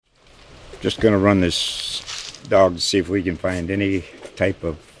Just going to run this dog to see if we can find any type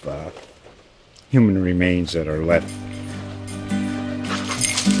of human remains that are left.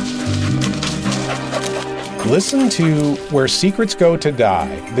 Listen to Where Secrets Go to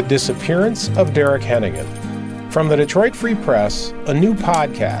Die, The Disappearance of Derek Hennigan. From the Detroit Free Press, a new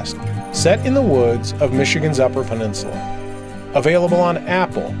podcast set in the woods of Michigan's Upper Peninsula. Available on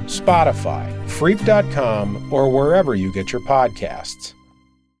Apple, Spotify, Freep.com, or wherever you get your podcasts.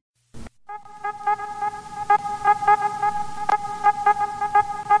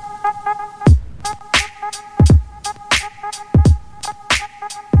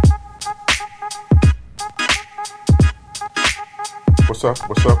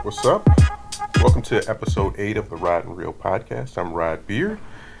 What's up? Welcome to episode 8 of the Rod and Reel podcast. I'm Rod Beard,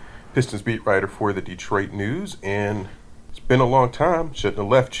 Pistons beat writer for the Detroit News, and it's been a long time. Shouldn't have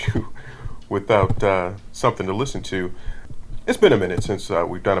left you without something to listen to. It's been a minute since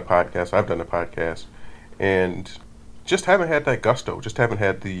we've done a podcast. I've done a podcast, and just haven't had that gusto. Just haven't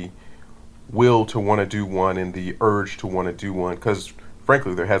had the will to want to do one and the urge to want to do one because,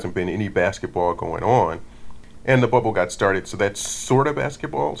 frankly, there hasn't been any basketball going on. And the bubble got started, so that's sort of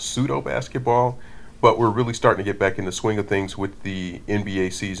basketball, pseudo-basketball, but we're really starting to get back in the swing of things with the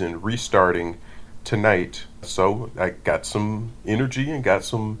NBA season restarting tonight. So I got some energy and got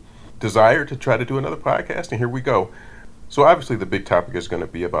some desire to try to do another podcast, and here we go. So obviously the big topic is going to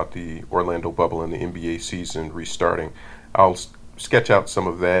be about the Orlando bubble and the NBA season restarting. I'll sketch out some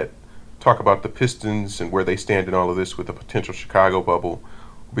of that, talk about the Pistons and where they stand in all of this with the potential Chicago bubble.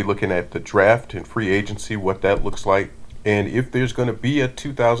 We'll be looking at the draft and free agency, what that looks like, and if there's going to be a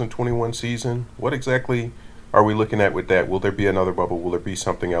 2021 season, what exactly are we looking at with that? Will there be another bubble? Will there be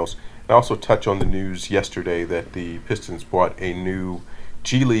something else? And also touch on the news yesterday that the Pistons bought a new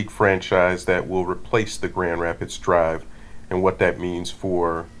G League franchise that will replace the Grand Rapids Drive and what that means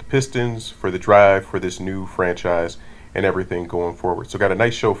for the Pistons, for the Drive, for this new franchise, and everything going forward. So got a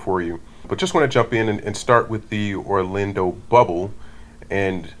nice show for you. But just want to jump in and start with the Orlando bubble.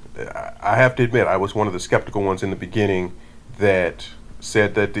 And I have to admit, I was one of the skeptical ones in the beginning that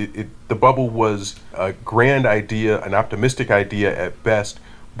said that the bubble was a grand idea, an optimistic idea at best,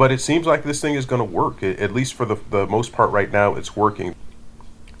 but it seems like this thing is going to work. At least for the most part right now, it's working.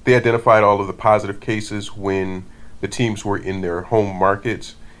 They identified all of the positive cases when the teams were in their home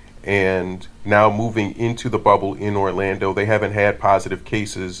markets, and now moving into the bubble in Orlando, they haven't had positive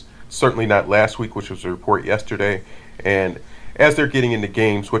cases, certainly not last week, which was a report yesterday, and as they're getting into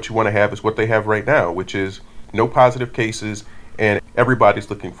games, what you want to have is what they have right now, which is no positive cases, and everybody's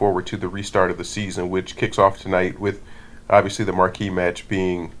looking forward to the restart of the season, which kicks off tonight with obviously the marquee match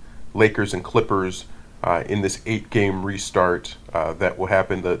being Lakers and Clippers in this 8-game restart that will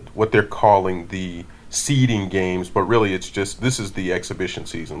happen, what they're calling the seeding games, but really it's just, this is the exhibition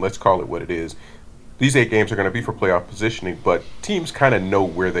season. Let's call it what it is. These 8 games are going to be for playoff positioning, but teams kind of know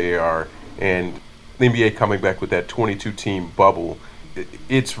where they are, and the NBA coming back with that 22-team bubble,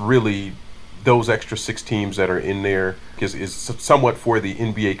 it's really those extra 6 teams that are in there is somewhat for the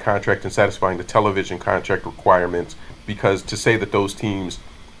NBA contract and satisfying the television contract requirements, because to say that those teams,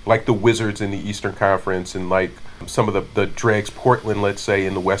 like the Wizards in the Eastern Conference and like some of the dregs, Portland, let's say,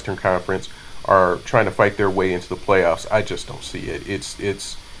 in the Western Conference, are trying to fight their way into the playoffs, I just don't see it.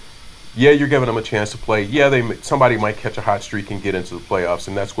 It's yeah, you're giving them a chance to play. Yeah, somebody might catch a hot streak and get into the playoffs,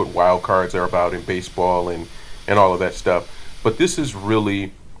 and that's what wild cards are about in baseball and all of that stuff. But this is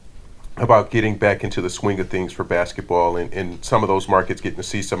really about getting back into the swing of things for basketball and some of those markets getting to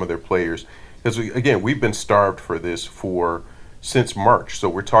see some of their players. Because, again, we've been starved for this since March. So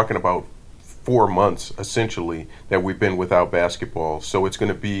we're talking about 4 months, essentially, that we've been without basketball. So it's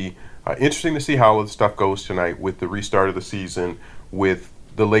going to be interesting to see how all this stuff goes tonight with the restart of the season, with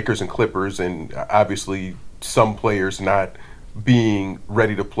the Lakers and Clippers, and obviously some players not being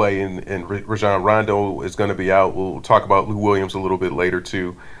ready to play, and Rajon Rondo is going to be out. We'll talk about Lou Williams a little bit later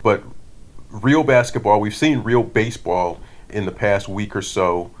too. But real basketball, we've seen real baseball in the past week or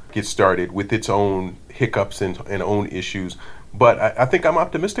so get started with its own hiccups and own issues. But I think I'm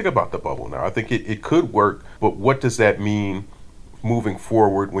optimistic about the bubble now. I think it could work, but what does that mean moving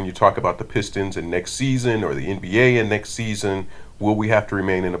forward when you talk about the Pistons and next season, or the NBA and next season? Will we have to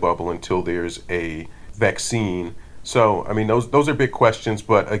remain in a bubble until there's a vaccine? So, I mean, those are big questions,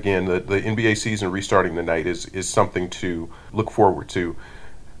 but again, the NBA season restarting tonight is something to look forward to.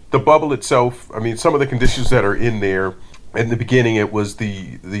 The bubble itself, I mean, some of the conditions that are in there, in the beginning it was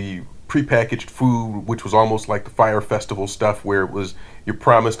the prepackaged food, which was almost like the Fire Festival stuff, where it was, you're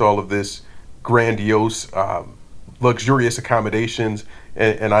promised all of this grandiose, luxurious accommodations,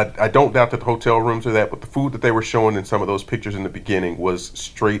 And I don't doubt that the hotel rooms are that, but the food that they were showing in some of those pictures in the beginning was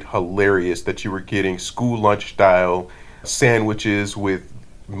straight hilarious, that you were getting school lunch style sandwiches with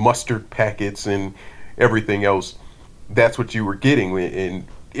mustard packets and everything else. That's what you were getting. And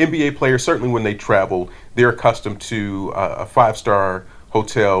NBA players, certainly when they travel, they're accustomed to a 5-star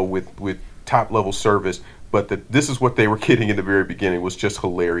hotel with top level service. But this is what they were getting in the very beginning was just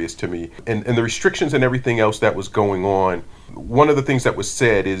hilarious to me. And the restrictions and everything else that was going on, one of the things that was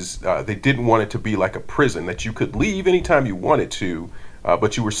said is they didn't want it to be like a prison, that you could leave anytime you wanted to,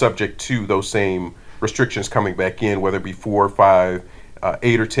 but you were subject to those same restrictions coming back in, whether it be 4 or 5,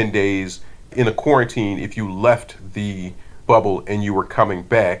 8 or 10 days in a quarantine. If you left the bubble and you were coming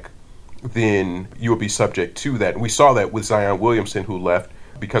back, then you would be subject to that. And we saw that with Zion Williamson, who left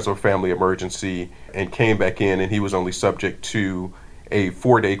because of a family emergency and came back in, and he was only subject to a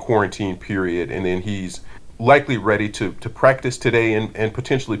 4-day quarantine period, and then he's likely ready to practice today and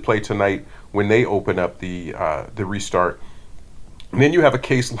potentially play tonight when they open up the restart. And then you have a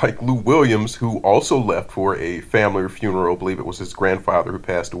case like Lou Williams, who also left for a family funeral. I believe it was his grandfather who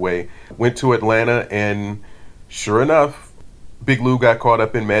passed away. Went to Atlanta, and sure enough, Big Lou got caught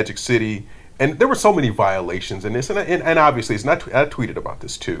up in Magic City. And there were so many violations in this, and obviously it's not. I tweeted about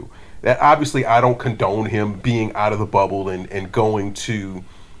this too. That obviously I don't condone him being out of the bubble and going to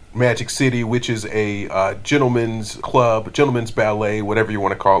Magic City, which is a gentleman's club, gentleman's ballet, whatever you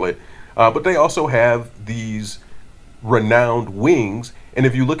want to call it. But they also have these renowned wings, and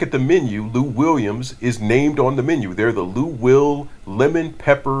if you look at the menu, Lou Williams is named on the menu. They're the Lou Will Lemon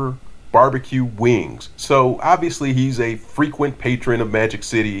Pepper Barbecue Wings. So obviously he's a frequent patron of Magic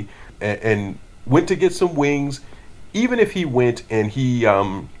City. And went to get some wings. Even if he went and he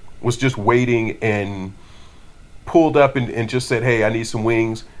was just waiting and pulled up and just said, hey, I need some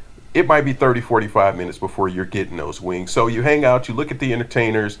wings, it might be 30, 45 minutes before you're getting those wings. So you hang out, you look at the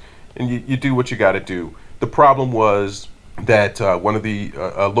entertainers, and you do what you got to do. The problem was that one of the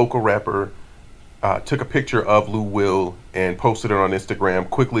local rapper took a picture of Lou Will and posted it on Instagram,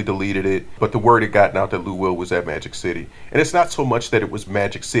 quickly deleted it, but the word had gotten out that Lou Will was at Magic City. And it's not so much that it was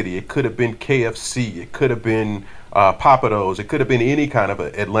Magic City. It could have been KFC. It could have been Papados. It could have been any kind of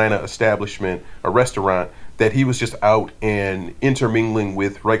an Atlanta establishment, a restaurant, that he was just out and intermingling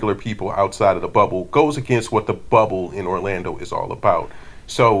with regular people outside of the bubble. Goes against what the bubble in Orlando is all about.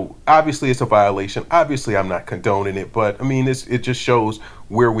 So obviously it's a violation. Obviously I'm not condoning it, but I mean, it just shows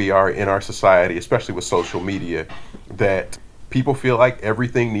where we are in our society, especially with social media, that people feel like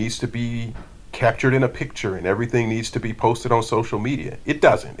everything needs to be captured in a picture and everything needs to be posted on social media. It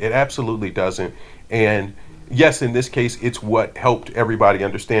doesn't. It absolutely doesn't. And yes, in this case, it's what helped everybody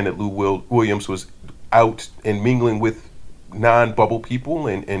understand that Lou Williams was out and mingling with non-bubble people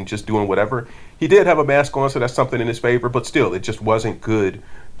and just doing whatever. He did have a mask on, so that's something in his favor, but still, it just wasn't good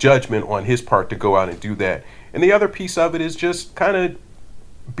judgment on his part to go out and do that. And the other piece of it is just kind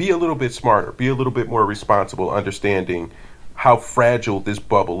of be a little bit smarter, be a little bit more responsible, understanding how fragile this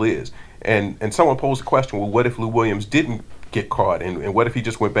bubble is. And someone posed the question, well, what if Lou Williams didn't get caught? And what if he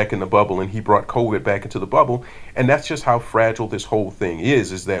just went back in the bubble and he brought COVID back into the bubble? And that's just how fragile this whole thing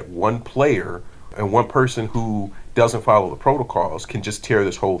is that one player and one person who doesn't follow the protocols can just tear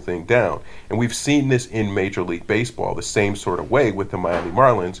this whole thing down. And we've seen this in Major League Baseball the same sort of way with the Miami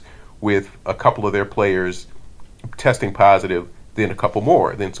Marlins, with a couple of their players testing positive, then a couple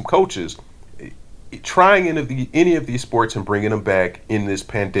more, then some coaches. Trying any of these sports and bringing them back in this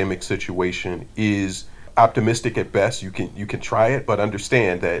pandemic situation is optimistic at best. You can try it, but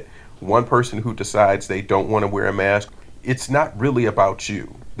understand that one person who decides they don't want to wear a mask, it's not really about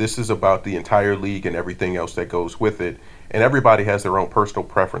you. This is about the entire league and everything else that goes with it. And everybody has their own personal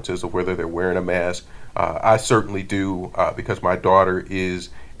preferences of whether they're wearing a mask. I certainly do because my daughter is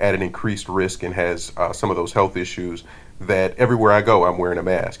at an increased risk and has some of those health issues, that everywhere I go, I'm wearing a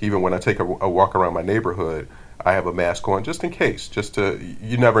mask. Even when I take a walk around my neighborhood, I have a mask on just in case,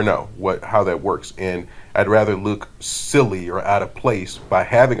 you never know how that works. And I'd rather look silly or out of place by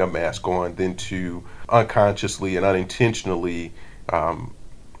having a mask on than to unconsciously and unintentionally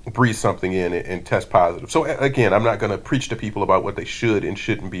breathe something in and test positive. So again, I'm not going to preach to people about what they should and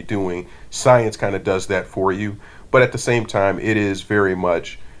shouldn't be doing. Science kind of does that for you. But at the same time, it is very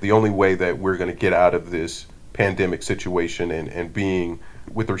much the only way that we're going to get out of this pandemic situation and being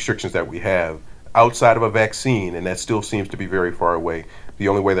with the restrictions that we have outside of a vaccine, and that still seems to be very far away. The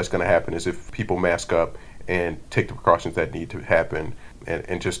only way that's going to happen is if people mask up and take the precautions that need to happen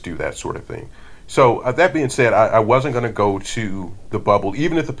and just do that sort of thing. So that being said, I wasn't going to go to the bubble.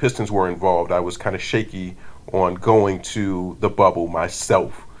 Even if the Pistons were involved, I was kind of shaky on going to the bubble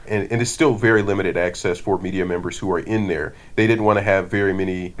myself. and it's still very limited access for media members who are in there. They didn't want to have very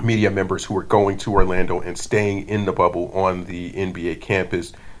many media members who are going to Orlando and staying in the bubble on the NBA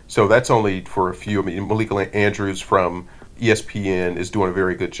campus. So that's only for a few. I mean, Malika Andrews from ESPN is doing a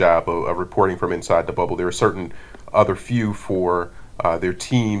very good job of reporting from inside the bubble. There are certain other few for their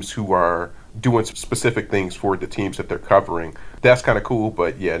teams who are doing specific things for the teams that they're covering. That's kind of cool,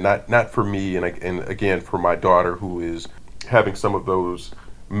 but yeah, not for me. And again, for my daughter who is having some of those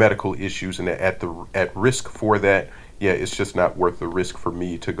medical issues and at risk for that, yeah, it's just not worth the risk for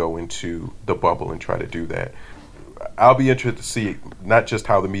me to go into the bubble and try to do that. I'll be interested to see not just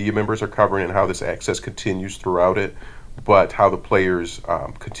how the media members are covering and how this access continues throughout it, but how the players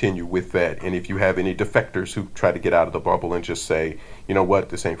continue with that. And if you have any defectors who try to get out of the bubble and just say, you know what,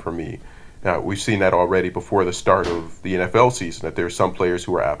 this ain't for me. Now, we've seen that already before the start of the NFL season, that there are some players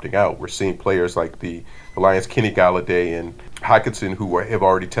who are opting out. We're seeing players like the Lions' Kenny Galladay and Hockenson who have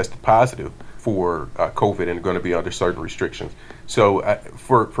already tested positive for COVID and are going to be under certain restrictions. So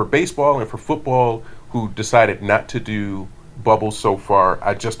for baseball and for football who decided not to do bubbles so far,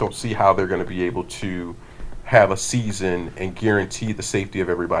 I just don't see how they're going to be able to have a season and guarantee the safety of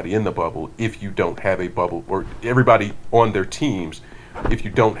everybody in the bubble if you don't have a bubble, or everybody on their teams, if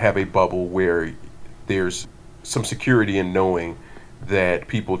you don't have a bubble where there's some security in knowing that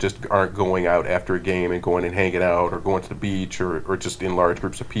people just aren't going out after a game and going and hanging out or going to the beach or just in large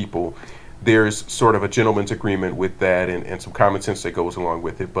groups of people. There's sort of a gentleman's agreement with that and some common sense that goes along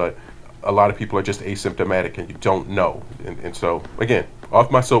with it, but a lot of people are just asymptomatic and you don't know. And so, again, off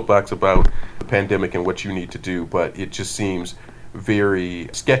my soapbox about the pandemic and what you need to do, but it just seems very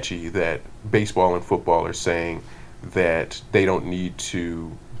sketchy that baseball and football are saying that they don't need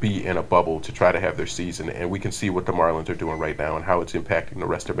to be in a bubble to try to have their season. And we can see what the Marlins are doing right now and how it's impacting the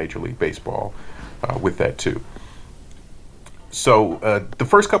rest of Major League Baseball with that too. So the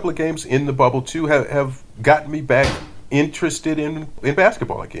first couple of games in the bubble too have gotten me back interested in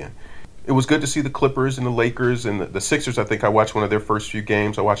basketball again. It was good to see the Clippers and the Lakers and the Sixers. I think I watched one of their first few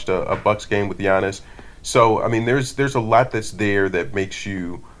games. I watched a Bucks game with Giannis. So, I mean, there's a lot that's there that makes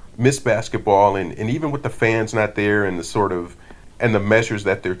you miss basketball. And even with the fans not there and the measures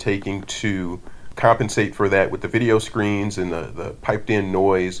that they're taking to compensate for that with the video screens and the piped in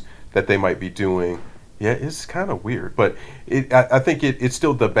noise that they might be doing. Yeah, it's kind of weird, but I think it's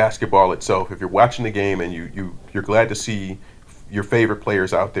still the basketball itself. If you're watching the game and you're glad to see your favorite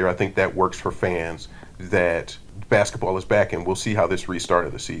players out there, I think that works for fans, that basketball is back, and we'll see how this restart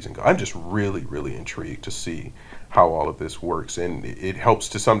of the season goes. I'm just really, really intrigued to see how all of this works, and it helps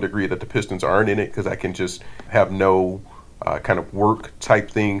to some degree that the Pistons aren't in it because I can just have no kind of work type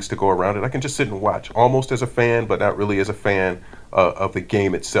things to go around it. I can just sit and watch, almost as a fan, but not really as a fan of the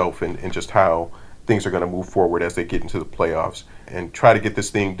game itself and just how things are going to move forward as they get into the playoffs and try to get this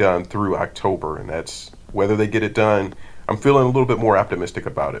thing done through October. And that's whether they get it done. I'm feeling a little bit more optimistic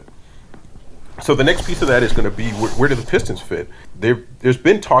about it. So the next piece of that is going to be where do the Pistons fit? There's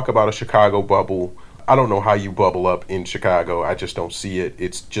been talk about a Chicago bubble. I don't know how you bubble up in Chicago. I just don't see it.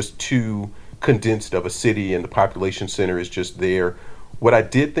 It's just too condensed of a city, and the population center is just there. What I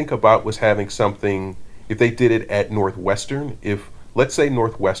did think about was having something, if they did it at Northwestern, if let's say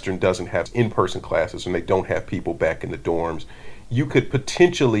Northwestern doesn't have in-person classes and they don't have people back in the dorms, you could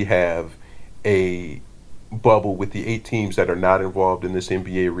potentially have a bubble with the 8 teams that are not involved in this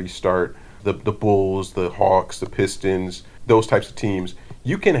NBA restart, the Bulls, the Hawks, the Pistons, those types of teams.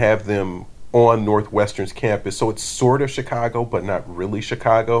 You can have them on Northwestern's campus, so it's sort of Chicago, but not really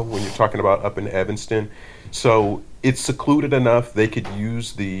Chicago when you're talking about up in Evanston. So it's secluded enough they could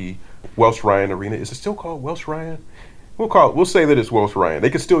use the Welsh Ryan Arena. Is it still called Welsh Ryan? We'll say that it's Welsh Ryan. They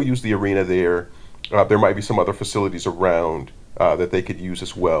could still use the arena there. There might be some other facilities around that they could use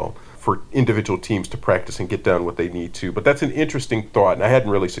as well for individual teams to practice and get done what they need to. But that's an interesting thought, and I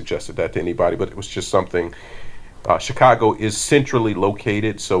hadn't really suggested that to anybody, but it was just something. Chicago is centrally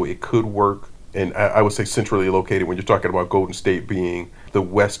located, so it could work. And I would say centrally located when you're talking about Golden State being the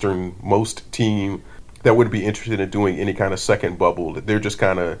westernmost team that wouldn't be interested in doing any kind of second bubble. They're just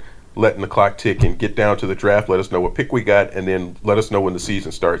kind of letting the clock tick and get down to the draft, let us know what pick we got, and then let us know when the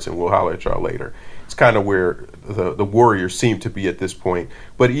season starts, and we'll holler at y'all later. It's kind of where the Warriors seem to be at this point.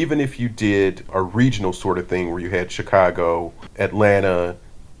 But even if you did a regional sort of thing where you had Chicago, Atlanta,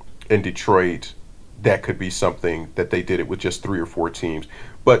 and Detroit, that could be something that they did it with just 3 or 4 teams.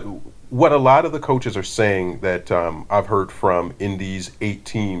 But what a lot of the coaches are saying that I've heard from in these 8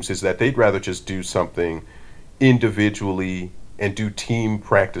 teams is that they'd rather just do something individually and do team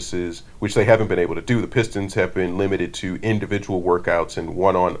practices, which they haven't been able to do. The Pistons have been limited to individual workouts and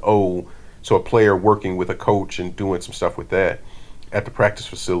 1-on-0, so a player working with a coach and doing some stuff with that. at the practice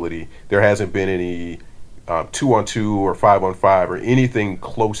facility. There hasn't been any 2-on-2 or 5-on-5 or anything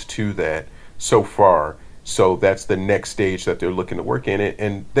close to that so far. So that's the next stage that they're looking to work in it.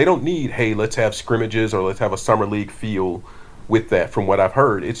 And they don't need, hey, let's have scrimmages or let's have a summer league feel with that. From what I've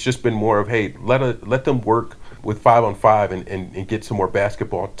heard, it's just been more of, hey, let them work with 5-on-5 and get some more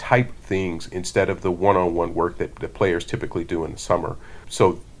basketball type things instead of the one-on-one work that the players typically do in the summer.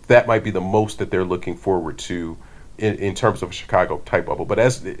 So that might be the most that they're looking forward to in terms of a Chicago type bubble. But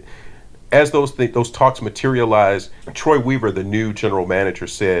as those talks materialize, Troy Weaver, the new general manager,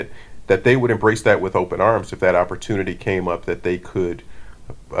 said that they would embrace that with open arms if that opportunity came up, that they could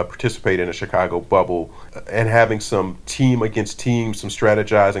participate in a Chicago bubble, and having some team against team, some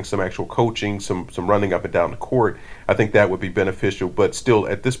strategizing, some actual coaching, some running up and down the court. I think that would be beneficial. But still,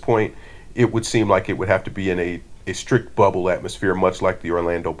 at this point, it would seem like it would have to be in a strict bubble atmosphere, much like the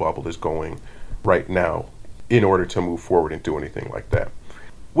Orlando bubble is going right now, in order to move forward and do anything like that.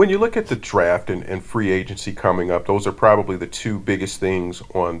 When you look at the draft and free agency coming up, those are probably the two biggest things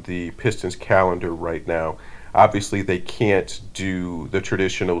on the Pistons calendar right now. Obviously, they can't do the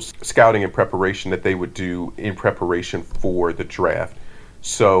traditional scouting and preparation that they would do in preparation for the draft.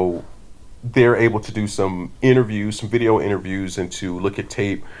 So they're able to do some interviews, some video interviews, and to look at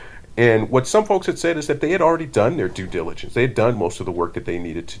tape. And what some folks had said is that they had already done their due diligence. They had done most of the work that they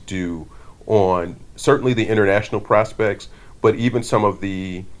needed to do on certainly the international prospects, but even some of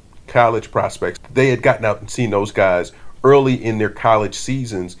the college prospects. They had gotten out and seen those guys early in their college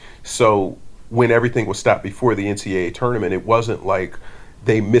seasons. So when everything was stopped before the NCAA tournament, it wasn't like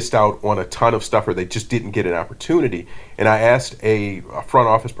they missed out on a ton of stuff or they just didn't get an opportunity. And I asked a front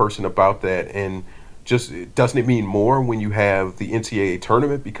office person about that, and just, doesn't it mean more when you have the NCAA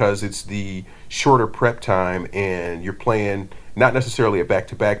tournament, because it's the shorter prep time and you're playing not necessarily a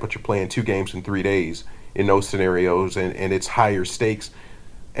back-to-back, but you're playing 2 games in 3 days in those scenarios, and it's higher stakes.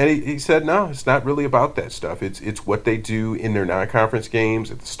 And he said, no, it's not really about that stuff. It's what they do in their non-conference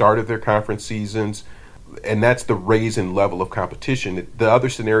games at the start of their conference seasons, and that's the raise in level of competition. The other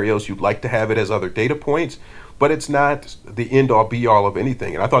scenarios, you'd like to have it as other data points, but it's not the end-all be-all of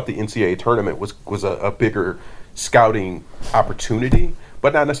anything. And I thought the NCAA tournament was a bigger scouting opportunity,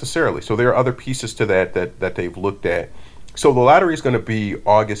 but not necessarily. So there are other pieces to that they've looked at. So the lottery is going to be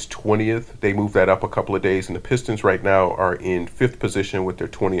August 20th. They moved that up a couple of days, and the Pistons right now are in 5th position with their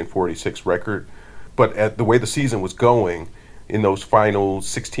 20-46 record. But at the way the season was going, in those final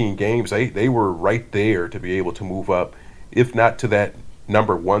 16 games, they were right there to be able to move up, if not to that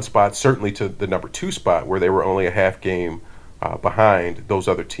number 1 spot, certainly to the number 2 spot, where they were only a half game behind those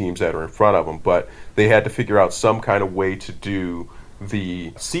other teams that are in front of them. But they had to figure out some kind of way to do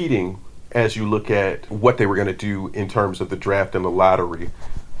the seeding as you look at what they were going to do in terms of the draft and the lottery.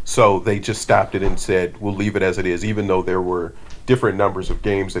 So they just stopped it and said, we'll leave it as it is. Even though there were different numbers of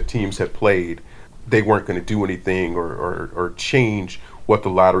games that teams had played, they weren't going to do anything or change what the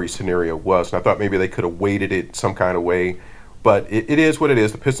lottery scenario was. And I thought maybe they could have weighted it some kind of way. But it is what it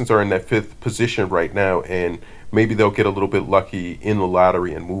is. The Pistons are in that 5th position right now, and maybe they'll get a little bit lucky in the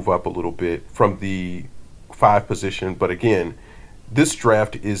lottery and move up a little bit from the 5 position. But again, this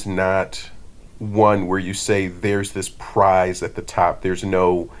draft is not one where you say there's this prize at the top. There's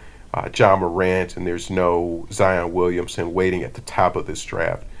no Ja Morant and there's no Zion Williamson waiting at the top of this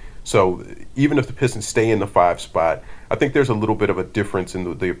draft. So even if the Pistons stay in the 5 spot, I think there's a little bit of a difference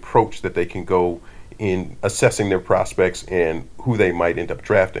in the approach that they can go in assessing their prospects and who they might end up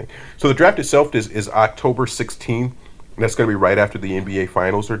drafting. So the draft itself is October 16th. And that's going to be right after the NBA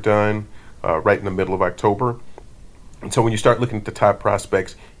Finals are done, right in the middle of October. And so when you start looking at the top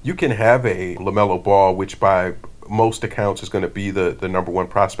prospects, you can have a LaMelo Ball, which by most accounts is going to be the number 1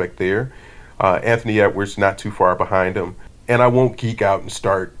 prospect there. Anthony Edwards not too far behind him. And I won't geek out and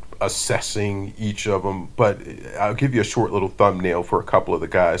start assessing each of them, but I'll give you a short little thumbnail for a couple of the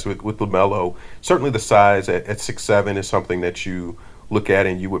guys. With LaMelo, certainly the size at 6'7" is something that you look at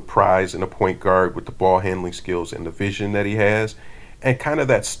and you would prize in a point guard with the ball handling skills and the vision that he has. And kind of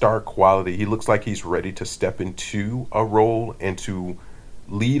that star quality. He looks like he's ready to step into a role and to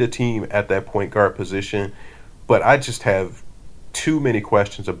lead a team at that point guard position. But I just have too many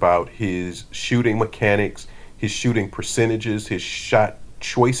questions about his shooting mechanics, his shooting percentages, his shot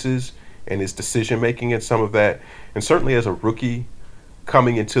choices, and his decision making and some of that. And certainly as a rookie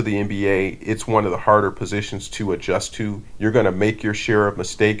coming into the NBA, it's one of the harder positions to adjust to. You're going to make your share of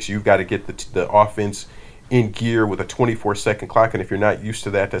mistakes. You've got to get the offense in gear with a 24-second clock, and if you're not used to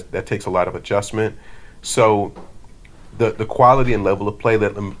that takes a lot of adjustment. So the quality and level of play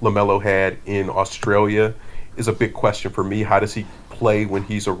that LaMelo had in Australia is a big question for me. How does he play when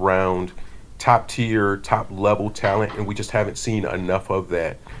he's around top tier, top level talent, and we just haven't seen enough of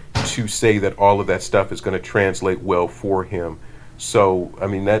that to say that all of that stuff is going to translate well for him. So, I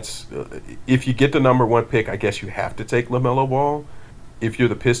mean, that's if you get the number one pick, I guess you have to take LaMelo Ball if you're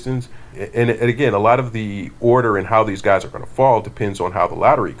the Pistons. And again, a lot of the order and how these guys are going to fall depends on how the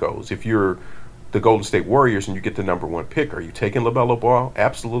lottery goes. If you're the Golden State Warriors and you get the number one pick, are you taking LaMelo Ball?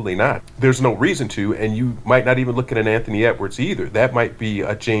 Absolutely not. There's no reason to, and you might not even look at an Anthony Edwards either. That might be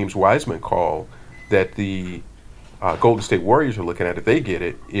a James Wiseman call that the Golden State Warriors are looking at if they get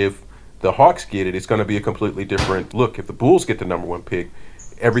it. If the Hawks get it, it's going to be a completely different look. If the Bulls get the number one pick,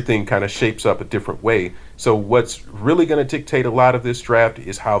 everything kind of shapes up a different way. So what's really going to dictate a lot of this draft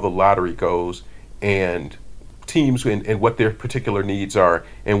is how the lottery goes and teams and what their particular needs are.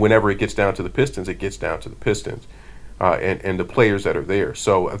 And whenever it gets down to the Pistons, it gets down to the Pistons and the players that are there.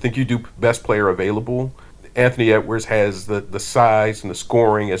 So I think you do best player available. Anthony Edwards has the size and the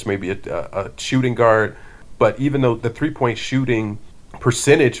scoring as maybe a shooting guard. But even though the three-point shooting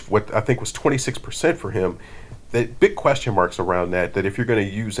percentage, what I think was 26% for him, the big question marks around that if you're going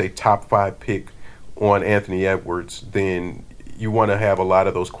to use a top 5 pick on Anthony Edwards, then you want to have a lot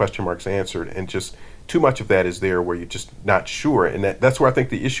of those question marks answered, and just too much of that is there where you're just not sure. And that's where I think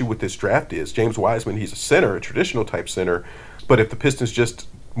the issue with this draft is. James Wiseman, he's a center, a traditional type center, but if the Pistons just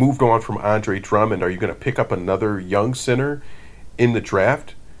moved on from Andre Drummond, are you going to pick up another young center in the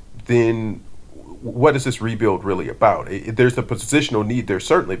draft? Then what is this rebuild really about? There's a positional need there,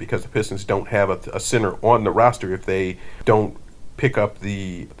 certainly, because the Pistons don't have a center on the roster. If they don't pick up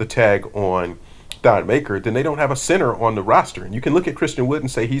the tag on Don Maker, then they don't have a center on the roster. And you can look at Christian Wood and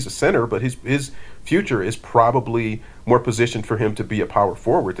say he's a center, but his future is probably more positioned for him to be a power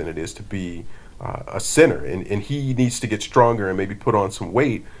forward than it is to be a center. And he needs to get stronger and maybe put on some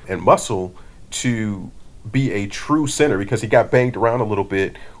weight and muscle to be a true center, because he got banged around a little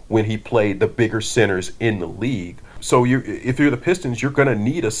bit when he played the bigger centers in the league. So if you're the Pistons, you're going to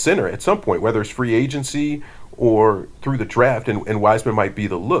need a center at some point, whether it's free agency or through the draft, and Wiseman might be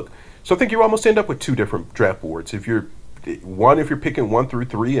the look. So I think you almost end up with two different draft boards. If you're picking 1 through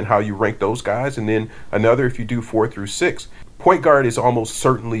 3 and how you rank those guys, and then another if you do 4 through 6. Point guard is almost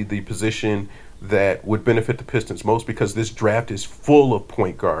certainly the position that would benefit the Pistons most, because this draft is full of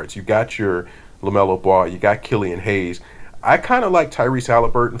point guards. You got your LaMelo Ball, you got Killian Hayes. I kind of like Tyrese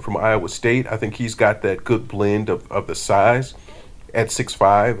Halliburton from Iowa State. I think he's got that good blend of the size at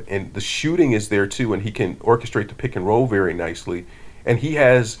 6'5", and the shooting is there too, and he can orchestrate the pick and roll very nicely. And he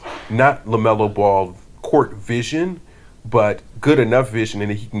has not LaMelo Ball court vision, but good enough vision,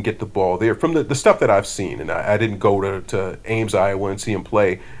 and he can get the ball there. From the stuff that I've seen, and I didn't go to Ames, Iowa and see him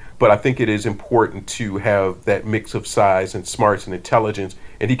play, but I think it is important to have that mix of size and smarts and intelligence,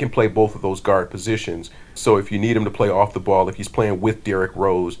 and he can play both of those guard positions. So if you need him to play off the ball, if he's playing with Derrick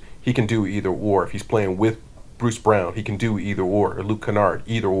Rose, he can do either or. If he's playing with Bruce Brown, he can do either or Luke Kennard,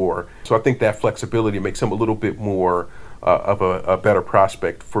 either or. So I think that flexibility makes him a little bit more of a better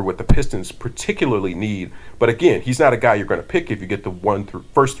prospect for what the Pistons particularly need. But again, he's not a guy you're going to pick if you get the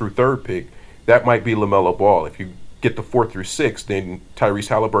first through third pick. That might be LaMelo Ball. If you get the 4 through 6, then Tyrese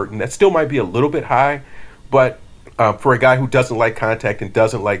Halliburton. That still might be a little bit high, but for a guy who doesn't like contact and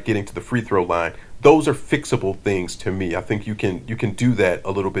doesn't like getting to the free throw line, those are fixable things to me. I think you can do that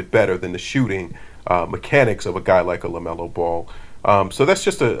a little bit better than the shooting mechanics of a guy like a LaMelo Ball. So that's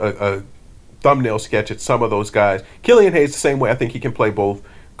just a thumbnail sketch at some of those guys. Killian Hayes the same way. I think he can play both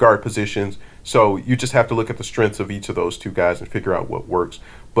guard positions. So you just have to look at the strengths of each of those two guys and figure out what works.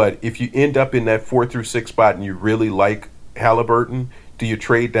 But if you end up in that 4 through 6 spot and you really like Halliburton, do you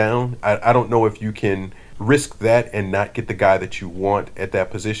trade down? I don't know if you can risk that and not get the guy that you want at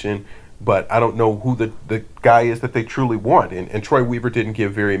that position. But I don't know who the guy is that they truly want. And Troy Weaver didn't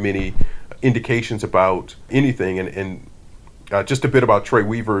give very many indications about anything. And just a bit about Troy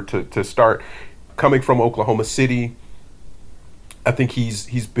Weaver to start. Coming from Oklahoma City, I think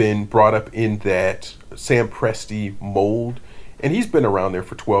he's been brought up in that Sam Presti mold, and he's been around there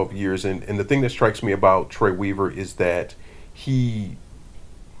for 12 years. And the thing that strikes me about Troy Weaver is that he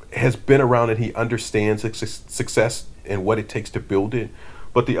has been around and he understands success and what it takes to build it.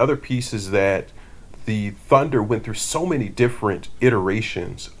 But the other piece is that the Thunder went through so many different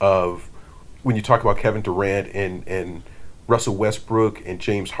iterations of, when you talk about Kevin Durant and Russell Westbrook and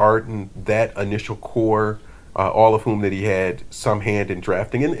James Harden, that initial core, all of whom that he had some hand in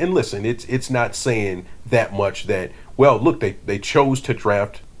drafting. And listen, it's not saying that much that, well, look, they chose to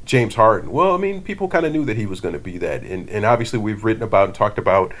draft James Harden. Well, I mean, people kind of knew that he was going to be that. And obviously we've written about and talked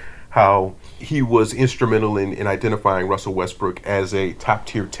about how he was instrumental in identifying Russell Westbrook as a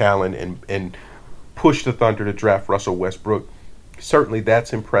top-tier talent and pushed the Thunder to draft Russell Westbrook. Certainly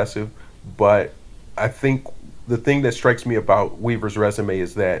that's impressive. But I think the thing that strikes me about Weaver's resume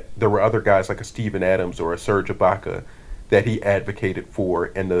is that there were other guys like a Steven Adams or a Serge Ibaka that he advocated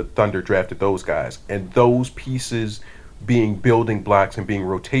for, and the Thunder drafted those guys. And those pieces being building blocks and being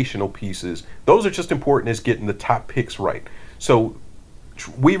rotational pieces, those are just important as getting the top picks right. So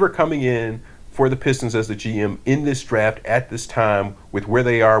Weaver coming in for the Pistons as the GM in this draft at this time, with where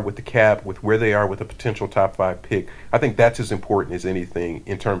they are with the cap, with where they are with a potential top 5 pick, I think that's as important as anything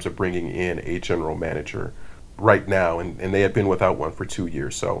in terms of bringing in a general manager right now, and they had been without one for 2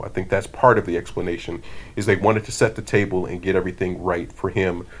 years. So I think that's part of the explanation, is they wanted to set the table and get everything right for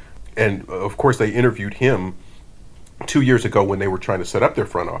him. And of course they interviewed him 2 years ago when they were trying to set up their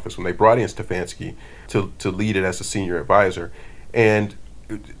front office, when they brought in Stefanski to lead it as a senior advisor. And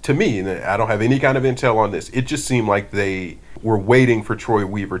to me, and I don't have any kind of intel on this, it just seemed like they were waiting for Troy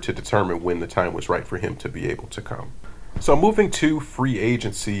Weaver to determine when the time was right for him to be able to come. So moving to free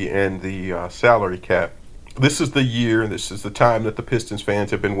agency and the salary cap, this is the year, this is the time that the Pistons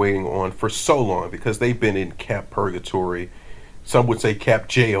fans have been waiting on for so long, because they've been in cap purgatory, some would say cap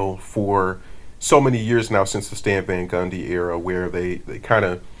jail, for so many years now, since the Stan Van Gundy era, where they kind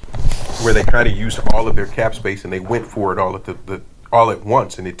of used all of their cap space and they went for it all at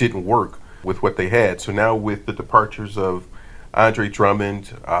once, and it didn't work with what they had. So now with the departures of Andre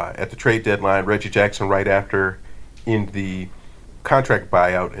Drummond at the trade deadline, Reggie Jackson right after in the contract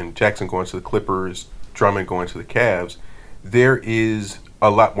buyout, and Jackson going to the Clippers, Drummond going to the Cavs, there is a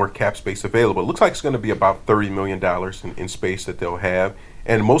lot more cap space available. It looks like it's going to be about $30 million in space that they'll have.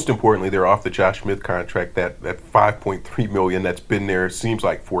 And most importantly, they're off the Josh Smith contract, that $5.3 million that's been there, seems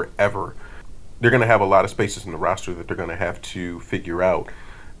like forever. They're going to have a lot of spaces in the roster that they're going to have to figure out.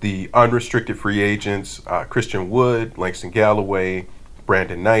 The unrestricted free agents, Christian Wood, Langston Galloway,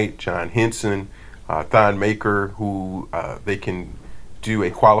 Brandon Knight, John Henson, Thon Maker, who they can do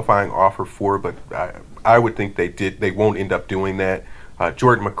a qualifying offer for, but I would think they won't end up doing that.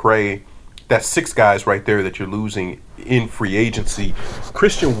 Jordan McRae, that's 6 guys right there that you're losing in free agency.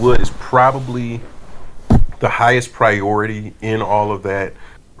 Christian Wood is probably the highest priority in all of that.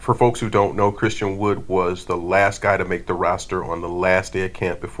 For folks who don't know, Christian Wood was the last guy to make the roster on the last day of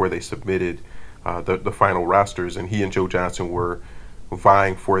camp before they submitted the final rosters, and he and Joe Johnson were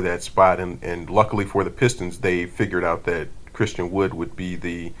vying for that spot. And luckily for the Pistons, they figured out that Christian Wood would be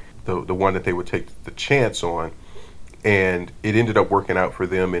the one that they would take the chance on. And it ended up working out for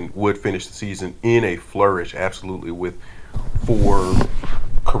them, and Wood finished the season in a flourish, absolutely, with 4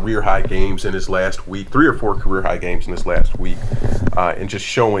 career high games in his last week, 3 or 4 career high games in his last week, and just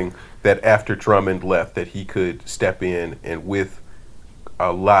showing that after Drummond left, that he could step in and with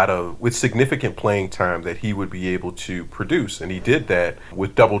significant playing time, that he would be able to produce. And he did that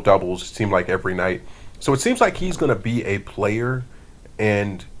with double doubles, it seemed like every night. So it seems like he's going to be a player,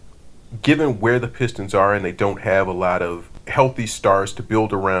 and given where the Pistons are, and they don't have a lot of healthy stars to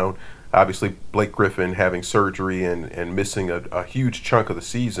build around, obviously Blake Griffin having surgery and missing a huge chunk of the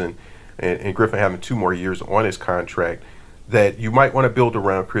season, and Griffin having 2 more years on his contract, that you might want to build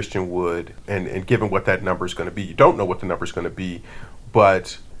around Christian Wood, and given what that number is going to be. You don't know what the number is going to be,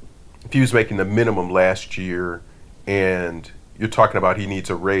 but if he was making the minimum last year, and you're talking about he needs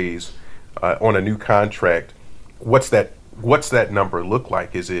a raise on a new contract, what's that number look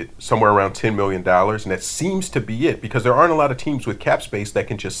like? Is it somewhere around $10 million? And that seems to be it, because there aren't a lot of teams with cap space that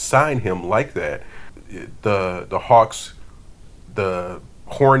can just sign him like that. The Hawks, the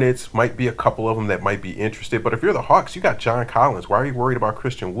Hornets, might be a couple of them that might be interested. But if you're the Hawks, you got John Collins. Why are you worried about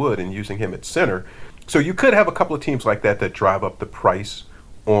Christian Wood and using him at center? So you could have a couple of teams like that drive up the price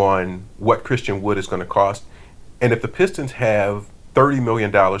on what Christian Wood is going to cost. And if the Pistons have $30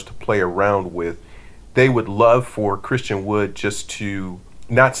 million to play around with, they would love for Christian Wood just to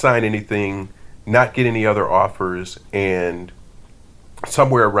not sign anything, not get any other offers, and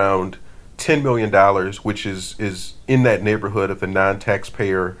somewhere around $10 million, which is in that neighborhood of the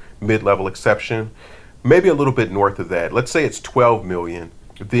non-taxpayer mid-level exception, maybe a little bit north of that. Let's say it's $12 million.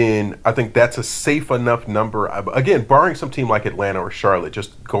 Then I think that's a safe enough number. Again, barring some team like Atlanta or Charlotte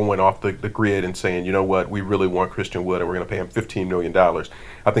just going off the grid and saying, you know what, we really want Christian Wood and we're going to pay him $15 million.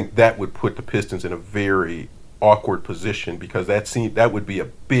 I think that would put the Pistons in a very awkward position, because that would be a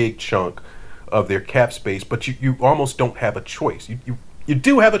big chunk of their cap space. But you almost don't have a choice. You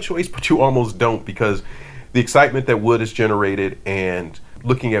do have a choice, but you almost don't, because the excitement that Wood has generated and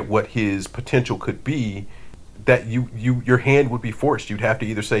looking at what his potential could be, that your hand would be forced. You'd have to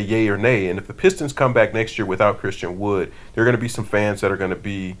either say yay or nay. And if the Pistons come back next year without Christian Wood, there are going to be some fans that are going to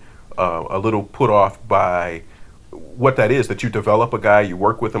be a little put off by what that is, that you develop a guy, you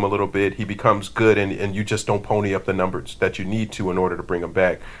work with him a little bit, he becomes good, and you just don't pony up the numbers that you need to in order to bring him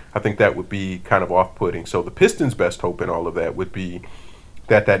back. I think that would be kind of off-putting. So the Pistons' best hope in all of that would be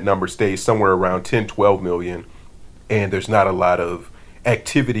that number stays somewhere around 10, 12 million, and there's not a lot of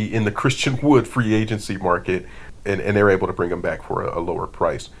activity in the Christian Wood free agency market, and they're able to bring him back for a lower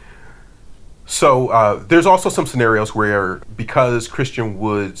price. So there's also some scenarios where, because Christian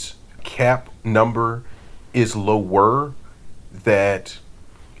Wood's cap number is lower, that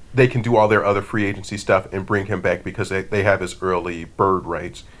they can do all their other free agency stuff and bring him back because they have his early bird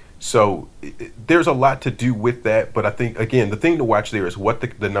rights. So there's a lot to do with that. But I think, again, the thing to watch there is what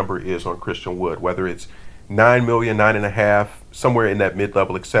the number is on Christian Wood, whether it's 9 million, 9.5, somewhere in that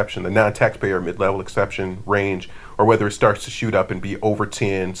mid-level exception, the non-taxpayer mid-level exception range, or whether it starts to shoot up and be over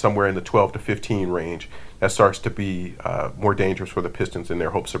 10, somewhere in the 12 to 15 range. That starts to be more dangerous for the Pistons in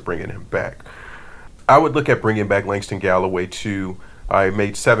their hopes of bringing him back. I would look at bringing back Langston Galloway too. I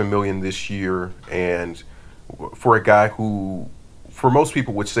made $7 million this year, and for a guy who, for most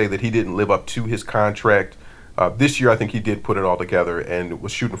people, would say that he didn't live up to his contract, this year I think he did put it all together and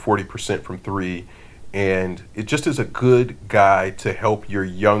was shooting 40% from three, and it just is a good guy to help your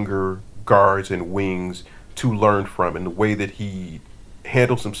younger guards and wings to learn from, and the way that he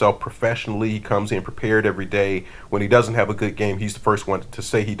handles himself professionally. He comes in prepared every day. When he doesn't have a good game, he's the first one to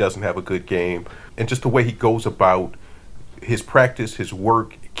say he doesn't have a good game. And just the way he goes about his practice, his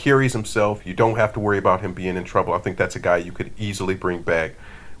work, carries himself, you don't have to worry about him being in trouble. I think that's a guy you could easily bring back.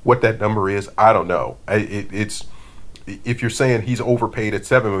 What that number is, I don't know. It's if you're saying he's overpaid at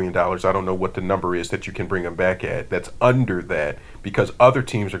 $7 million, I don't know what the number is that you can bring him back at. That's under that, because other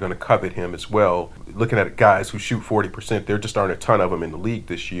teams are going to covet him as well. Looking at guys who shoot 40%, there just aren't a ton of them in the league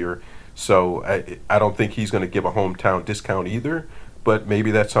this year. So I don't think he's going to give a hometown discount either, but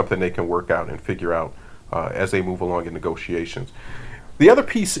maybe that's something they can work out and figure out as they move along in negotiations. The other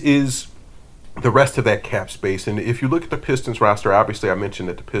piece is the rest of that cap space. And if you look at the Pistons roster, obviously I mentioned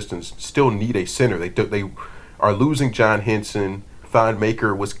that the Pistons still need a center. They are losing John Henson. Thon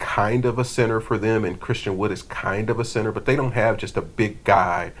Maker was kind of a center for them, and Christian Wood is kind of a center, but they don't have just a big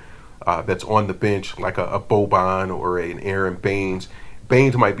guy that's on the bench like a Boban or an Aaron Baines.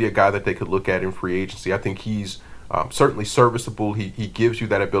 Baines might be a guy that they could look at in free agency. I think he's certainly serviceable. He gives you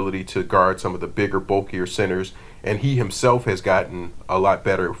that ability to guard some of the bigger, bulkier centers, and he himself has gotten a lot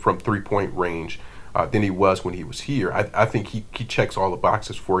better from three-point range than he was when he was here. I think he checks all the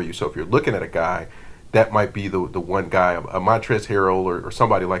boxes for you. So if you're looking at a guy, that might be the one guy. A Montrezl Harrell or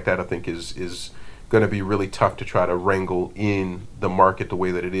somebody like that, I think is going to be really tough to try to wrangle in the market the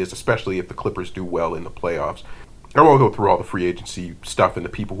way that it is, especially if the Clippers do well in the playoffs. I won't go through all the free agency stuff and the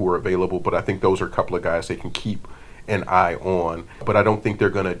people who are available, but I think those are a couple of guys they can keep an eye on. But I don't think they're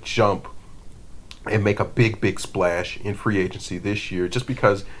going to jump and make a big splash in free agency this year. Just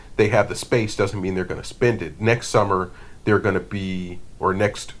because they have the space doesn't mean they're going to spend it. Next summer, they're going to be, or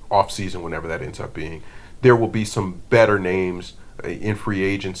next offseason, whenever that ends up being, there will be some better names in free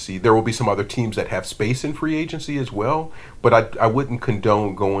agency. There will be some other teams that have space in free agency as well, but I wouldn't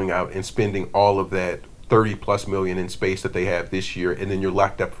condone going out and spending all of that 30+ million in space that they have this year, and then you're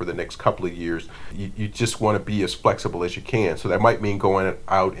locked up for the next couple of years. You just want to be as flexible as you can. So that might mean going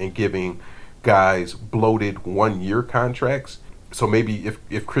out and giving guys bloated 1-year contracts. So maybe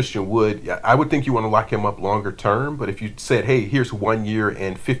if Christian Wood, I would think you want to lock him up longer term, but if you said, hey, here's 1 year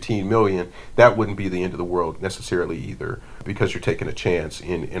and $15 million, that wouldn't be the end of the world necessarily either, because you're taking a chance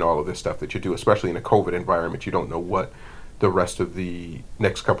in all of this stuff that you do, especially in a COVID environment. You don't know what the rest of the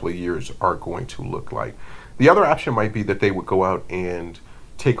next couple of years are going to look like. The other option might be that they would go out and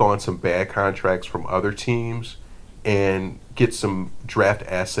take on some bad contracts from other teams and get some draft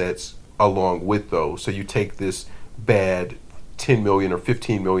assets along with those. So you take this bad $10 million or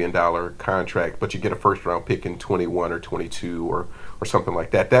 $15 million contract, but you get a first round pick in 21 or 22 or something like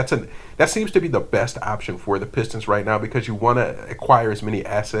that. That seems to be the best option for the Pistons right now, because you want to acquire as many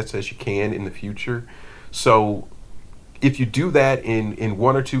assets as you can in the future. So if you do that in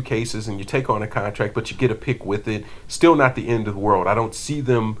one or two cases and you take on a contract, but you get a pick with it, still not the end of the world. I don't see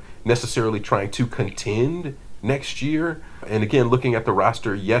them necessarily trying to contend next year. And again, looking at the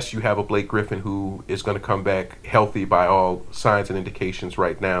roster, yes, you have a Blake Griffin who is going to come back healthy by all signs and indications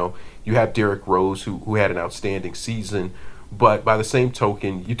right now. You have Derrick Rose who had an outstanding season, but by the same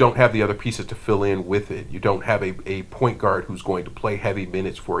token, you don't have the other pieces to fill in with it. You don't have a point guard who's going to play heavy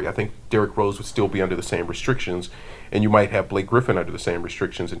minutes for you. I think Derrick Rose would still be under the same restrictions, and you might have Blake Griffin under the same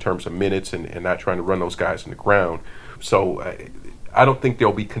restrictions in terms of minutes and not trying to run those guys in the ground. So I don't think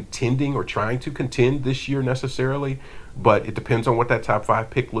they'll be contending or trying to contend this year necessarily, but it depends on what that top 5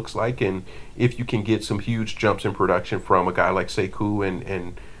 pick looks like, and if you can get some huge jumps in production from a guy like Sekou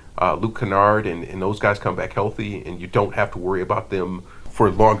and Luke Kennard, and those guys come back healthy, and you don't have to worry about them for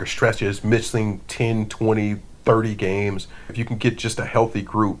longer stretches, missing 10, 20, 30 games. If you can get just a healthy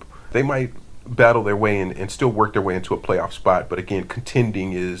group, they might battle their way in and still work their way into a playoff spot. But again,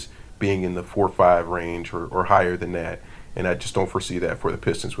 contending is being in the 4-5 range or higher than that, and I just don't foresee that for the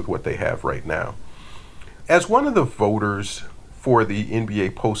Pistons with what they have right now. As one of the voters for the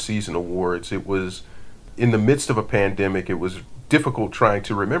NBA postseason awards, it was in the midst of a pandemic. It was difficult trying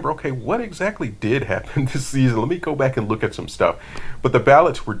to remember, okay, what exactly did happen this season? Let me go back and look at some stuff. But the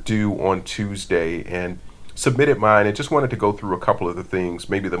ballots were due on Tuesday, and submitted mine, and just wanted to go through a couple of the things,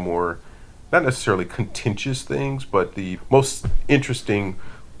 maybe the more, not necessarily contentious things, but the most interesting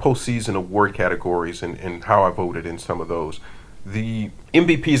postseason award categories and how I voted in some of those. The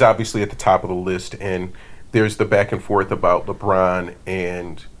MVP is obviously at the top of the list, and there's the back and forth about LeBron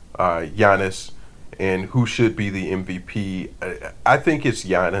and Giannis and who should be the MVP. I think it's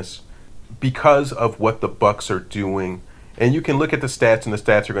Giannis because of what the Bucks are doing. And you can look at the stats, and the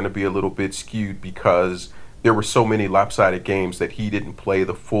stats are going to be a little bit skewed because there were so many lopsided games that he didn't play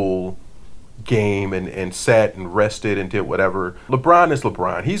the full game and sat and rested and did whatever. LeBron is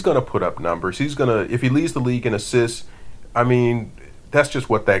LeBron. He's going to put up numbers. He's going to, if he leads the league in assists, I mean, that's just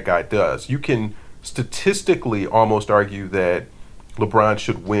what that guy does. You can statistically almost argue that LeBron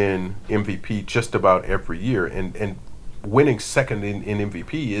should win MVP just about every year, and winning second in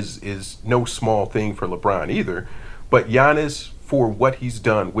MVP is no small thing for LeBron either. But Giannis, for what he's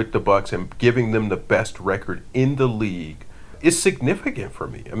done with the Bucks and giving them the best record in the league, is significant for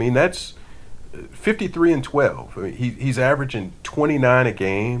me. I mean, that's 53-12. I mean, he's averaging 29 a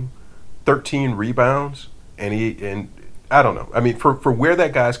game, 13 rebounds, and I don't know. I mean, for where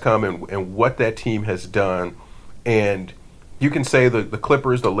that guy's come and what that team has done, and you can say the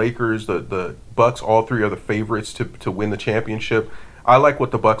Clippers, the Lakers, the Bucks, all three are the favorites to win the championship. I like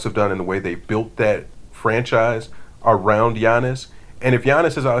what the Bucks have done in the way they built that franchise around Giannis. And if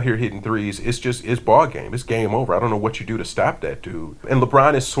Giannis is out here hitting threes, it's ball game. It's game over. I don't know what you do to stop that dude. And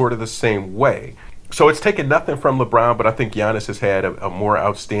LeBron is sort of the same way. So it's taken nothing from LeBron, but I think Giannis has had a more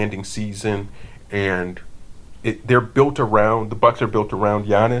outstanding season, and the Bucks are built around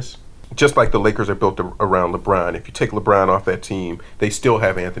Giannis, just like the Lakers are built around LeBron. If you take LeBron off that team, they still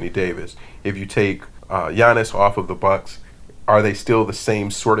have Anthony Davis. If you take Giannis off of the Bucks, are they still the same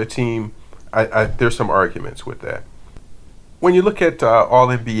sort of team? There's some arguments with that. When you look at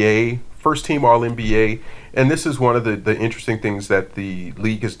All-NBA, first team All-NBA, and this is one of the interesting things that the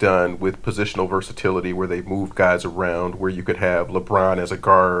league has done with positional versatility, where they've moved guys around, where you could have LeBron as a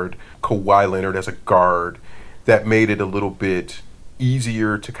guard, Kawhi Leonard as a guard. That made it a little bit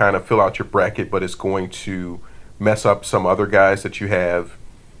easier to kind of fill out your bracket, but it's going to mess up some other guys that you have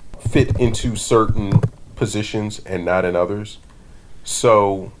fit into certain positions and not in others.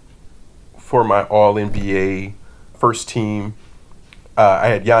 So for my All-NBA first team, I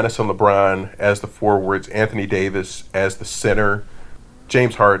had Giannis and LeBron as the forwards, Anthony Davis as the center,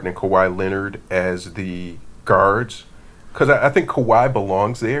 James Harden and Kawhi Leonard as the guards, because I think Kawhi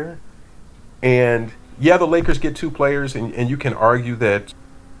belongs there. And yeah, the Lakers get two players, and you can argue that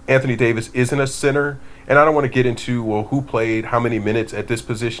Anthony Davis isn't a center. And I don't want to get into, well, who played how many minutes at this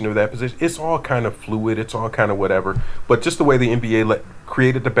position or that position. It's all kind of fluid. It's all kind of whatever. But just the way the NBA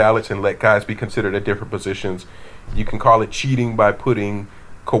created the ballots and let guys be considered at different positions, you can call it cheating by putting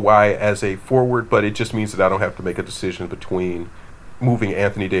Kawhi as a forward, but it just means that I don't have to make a decision between moving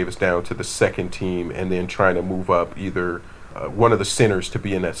Anthony Davis down to the second team and then trying to move up either one of the centers to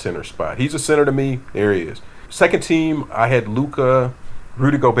be in that center spot. He's a center to me. There he is. Second team, I had Luka,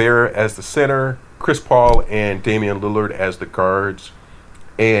 Rudy Gobert as the center, Chris Paul and Damian Lillard as the guards.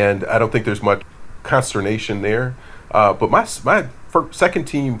 And I don't think there's much consternation there. But my second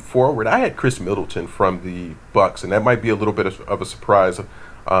team forward, I had Chris Middleton from the Bucks, and that might be a little bit of a surprise.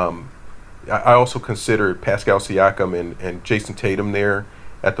 I also considered Pascal Siakam and Jason Tatum there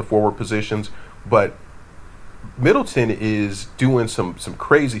at the forward positions. But Middleton is doing some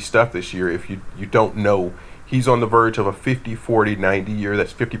crazy stuff this year. If you don't know, he's on the verge of a 50-40-90 year.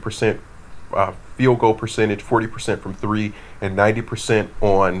 That's 50% field goal percentage, 40% from three, and 90%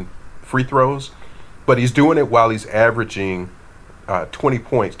 on free throws. But he's doing it while he's averaging 20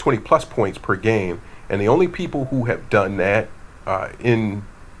 plus points per game. And the only people who have done that in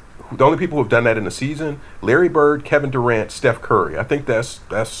the season, Larry Bird, Kevin Durant, Steph Curry. I think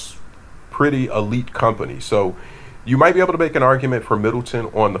that's pretty elite company. So you might be able to make an argument for Middleton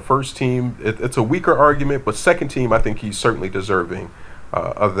on the first team. It's a weaker argument, but second team, I think he's certainly deserving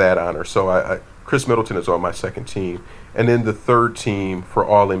of that honor. So Chris Middleton is on my second team. And then the third team for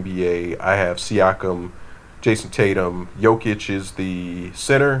All NBA, I have Siakam, Jason Tatum, Jokic is the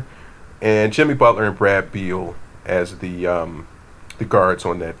center, and Jimmy Butler and Brad Beal as the guards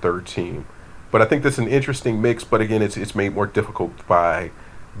on that third team. But I think that's an interesting mix, but again, it's made more difficult by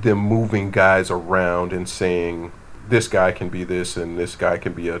them moving guys around and saying this guy can be this and this guy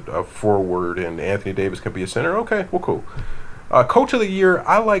can be a forward and Anthony Davis can be a center. Okay, well, cool. Coach of the year,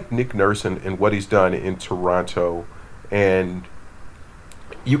 I like Nick Nurse and what he's done in Toronto. And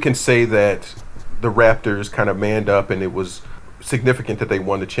you can say that the Raptors kind of manned up and it was significant that they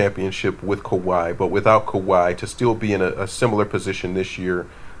won the championship with Kawhi. But without Kawhi, to still be in a similar position this year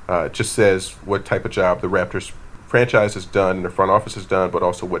just says what type of job the Raptors franchise has done and the front office has done, but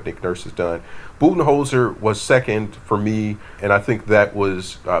also what Nick Nurse has done. Budenholzer was second for me, and I think that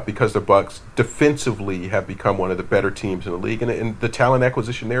was because the Bucks defensively have become one of the better teams in the league, and the talent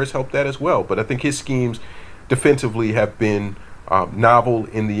acquisition there has helped that as well. But I think his schemes defensively have been novel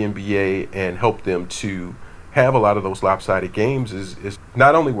in the NBA and helped them to have a lot of those lopsided games. Is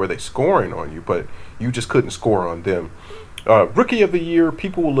not only were they scoring on you, but you just couldn't score on them. Rookie of the year,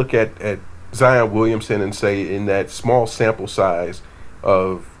 people will look at Zion Williamson and say in that small sample size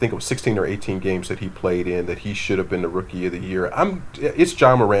of, I think it was 16 or 18 games that he played in, that he should have been the Rookie of the Year. It's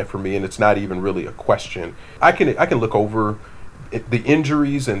Ja Morant for me, and it's not even really a question. I can look over the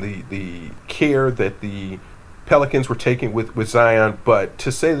injuries and the care that the Pelicans were taking with Zion, but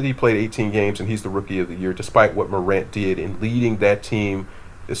to say that he played 18 games and he's the Rookie of the Year, despite what Morant did in leading that team,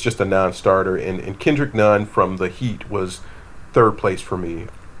 it's just a non-starter. And Kendrick Nunn from the Heat was third place for me.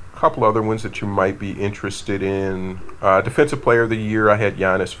 Couple other ones that you might be interested in. Defensive Player of the Year, I had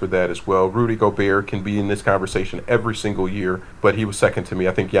Giannis for that as well. Rudy Gobert can be in this conversation every single year, but he was second to me.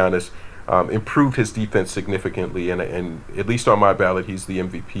 I think Giannis improved his defense significantly, and at least on my ballot, he's the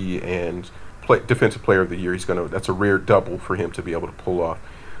MVP and Defensive Player of the Year. That's a rare double for him to be able to pull off.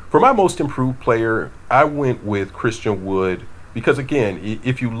 For my most improved player, I went with Christian Wood. Because, again,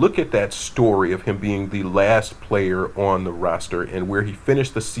 if you look at that story of him being the last player on the roster and where he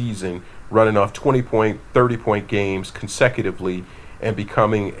finished the season running off 20-point, 30-point games consecutively and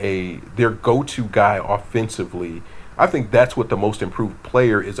becoming their go-to guy offensively, I think that's what the most improved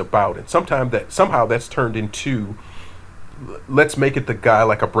player is about. And somehow that's turned into, let's make it the guy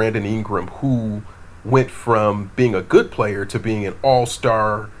like a Brandon Ingram who went from being a good player to being an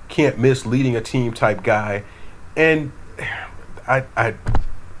all-star, can't-miss, leading a team type guy. And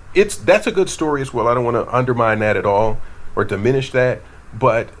that's a good story as well. I don't want to undermine that at all or diminish that.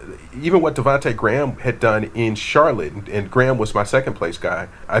 But even what Devontae Graham had done in Charlotte, and Graham was my second place guy,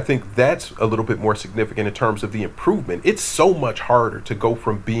 I think that's a little bit more significant in terms of the improvement. It's so much harder to go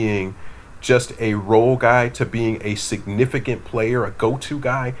from being just a role guy to being a significant player, a go-to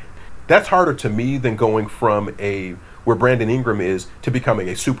guy. That's harder to me than going from where Brandon Ingram is to becoming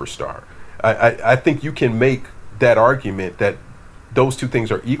a superstar. I think you can make that argument that those two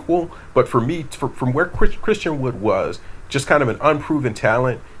things are equal, but for me, from where Christian Wood was, just kind of an unproven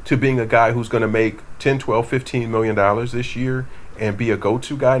talent, to being a guy who's going to make $10, $12, $15 million this year and be a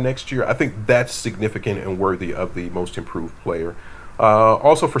go-to guy next year, I think that's significant and worthy of the most improved player.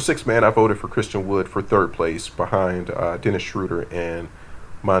 Also for sixth man, I voted for Christian Wood for third place behind Dennis Schroeder and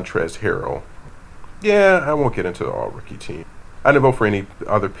Montrezl Harrell. Yeah, I won't get into the all-rookie team. I didn't vote for any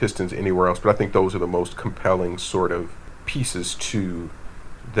other Pistons anywhere else, but I think those are the most compelling sort of pieces to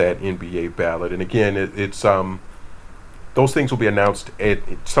that NBA ballot. And again, it's those things will be announced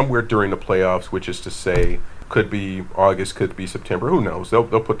somewhere during the playoffs, which is to say, could be August, could be September. Who knows? They'll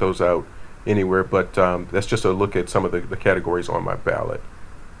put those out anywhere. But that's just a look at some of the categories on my ballot.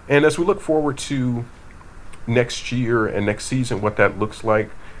 And as we look forward to next year and next season, what that looks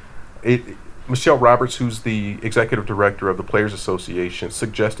like, Michelle Roberts, who's the executive director of the Players Association,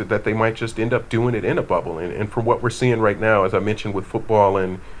 suggested that they might just end up doing it in a bubble. And from what we're seeing right now, as I mentioned with football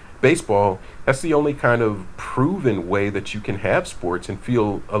and baseball, that's the only kind of proven way that you can have sports and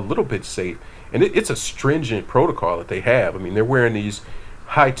feel a little bit safe. And it's a stringent protocol that they have. I mean, they're wearing these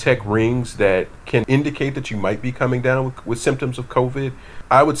high-tech rings that can indicate that you might be coming down with symptoms of COVID.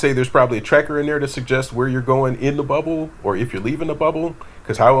 I would say there's probably a tracker in there to suggest where you're going in the bubble or if you're leaving the bubble,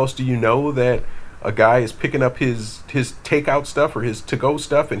 because how else do you know that a guy is picking up his takeout stuff or his to-go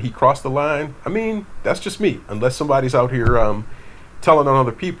stuff and he crossed the line? I mean, that's just me, unless somebody's out here telling on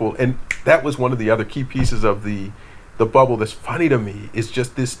other people. And that was one of the other key pieces of the bubble that's funny to me, is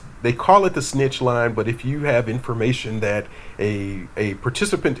just this. They call it the snitch line, but if you have information that a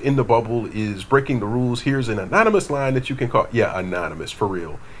participant in the bubble is breaking the rules, here's an anonymous line that you can call. Yeah, anonymous, for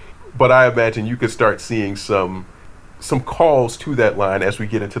real. But I imagine you could start seeing some some calls to that line as we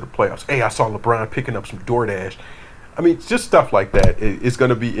get into the playoffs. Hey, I saw LeBron picking up some DoorDash. I mean, just stuff like that. It's going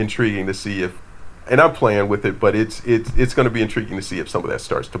to be intriguing to see if, and I'm playing with it, but it's going to be intriguing to see if some of that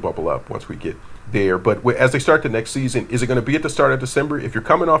starts to bubble up once we get there. But as they start the next season, is it going to be at the start of December? If you're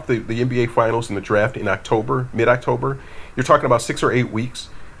coming off the NBA Finals and the draft in October, mid-October, you're talking about 6 or 8 weeks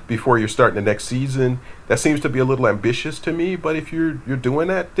before you're starting the next season. That seems to be a little ambitious to me, but if you're doing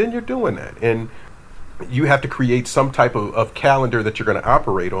that, then you're doing that. And you have to create some type of calendar that you're going to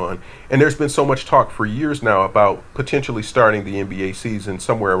operate on. And there's been so much talk for years now about potentially starting the NBA season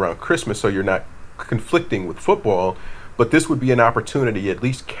somewhere around Christmas so you're not conflicting with football. But this would be an opportunity, at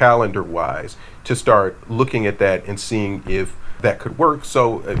least calendar-wise, to start looking at that and seeing if that could work.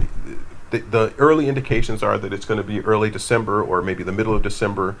 So the early indications are that it's going to be early December or maybe the middle of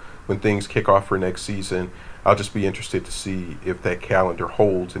December when things kick off for next season. I'll just be interested to see if that calendar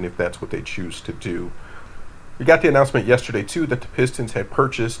holds and if that's what they choose to do. We got the announcement yesterday, too, that the Pistons had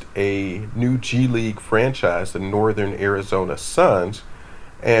purchased a new G League franchise, the Northern Arizona Suns.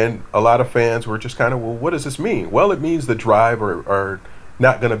 And a lot of fans were just kind of, well, what does this mean? Well, it means the Drive are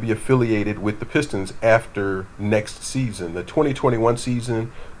not going to be affiliated with the Pistons after next season. The 2021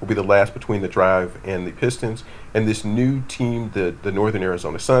 season will be the last between the Drive and the Pistons. And this new team, the Northern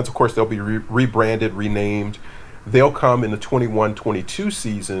Arizona Suns, of course, they'll be rebranded, renamed. They'll come in the 21-22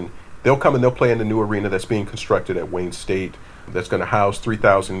 season. They'll come and they'll play in the new arena that's being constructed at Wayne State that's going to house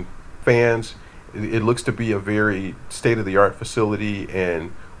 3,000 fans. It looks to be a very state-of-the-art facility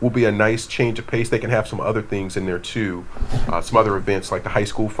and will be a nice change of pace. They can have some other things in there too, some other events like the high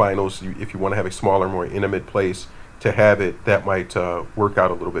school finals. If you want to have a smaller, more intimate place to have it, that might work out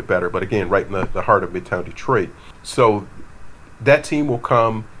a little bit better. But again, right in the heart of Midtown Detroit. So that team will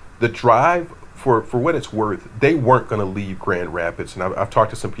come. The Drive, for what it's worth, they weren't going to leave Grand Rapids. And I've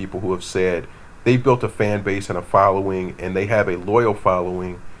talked to some people who have said they built a fan base and a following, and they have a loyal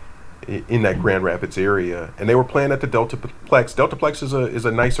following in that Grand Rapids area. And they were playing at the Deltaplex. Deltaplex is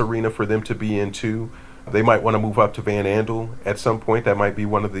a nice arena for them to be in too. They might want to move up to Van Andel at some point. That might be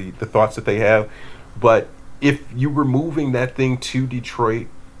one of the thoughts that they have. But if you were moving that thing to Detroit,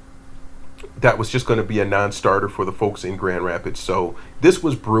 that was just going to be a non-starter for the folks in Grand Rapids. So this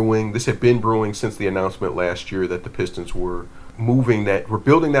was brewing. This had been brewing since the announcement last year that the Pistons were building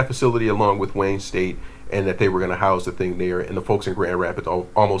that facility along with Wayne State, and that they were going to house the thing there. And the folks in Grand Rapids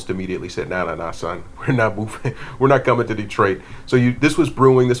almost immediately said, nah, son, we're not moving. We're not coming to Detroit. So this was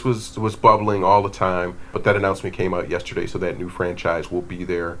brewing. This was bubbling all the time. But that announcement came out yesterday, so that new franchise will be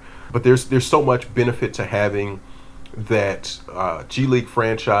there. But there's so much benefit to having that G League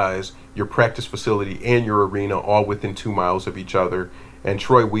franchise, your practice facility, and your arena all within 2 miles of each other. And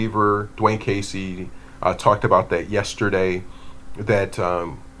Troy Weaver, Dwayne Casey talked about that yesterday, that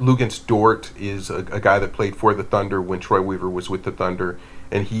Luguentz Dort is a guy that played for the Thunder when Troy Weaver was with the Thunder,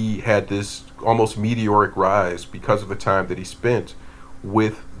 and he had this almost meteoric rise because of the time that he spent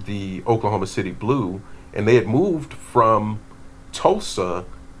with the Oklahoma City Blue. And they had moved from Tulsa,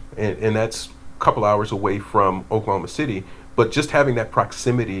 and that's a couple hours away from Oklahoma City, but just having that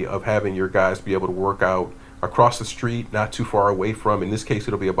proximity of having your guys be able to work out across the street, not too far away from, in this case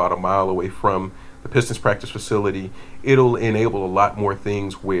it'll be about a mile away from the Pistons practice facility, it'll enable a lot more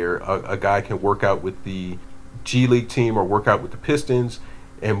things where a guy can work out with the G League team or work out with the Pistons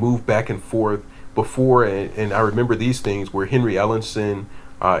and move back and forth. Before, and I remember these things where Henry Ellenson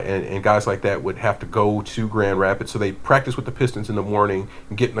and guys like that would have to go to Grand Rapids. So they practice with the Pistons in the morning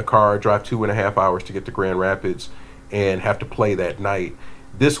and get in the car, drive 2.5 hours to get to Grand Rapids and have to play that night.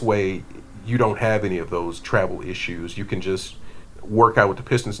 This way, you don't have any of those travel issues. You can just work out with the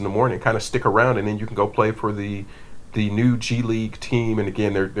Pistons in the morning, kind of stick around, and then you can go play for the new G League team. And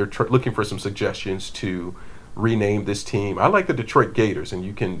again, they're looking for some suggestions to rename this team. I like the Detroit Gators, and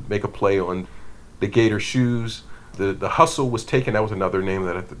you can make a play on the Gator shoes. The Hustle was taken. That was another name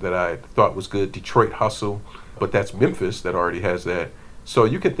that I thought was good, Detroit Hustle, but that's Memphis that already has that. So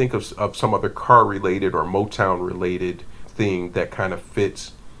you can think of some other car-related or Motown-related thing that kind of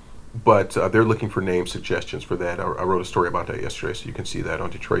fits. But they're looking for name suggestions for that. I wrote a story about that yesterday, so you can see that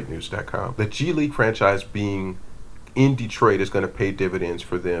on DetroitNews.com. The G League franchise being in Detroit is going to pay dividends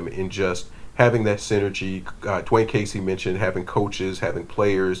for them in just having that synergy. Dwayne Casey mentioned having coaches, having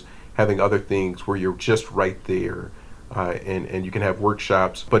players, having other things where you're just right there. And you can have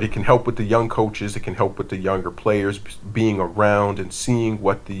workshops, but it can help with the young coaches. It can help with the younger players being around and seeing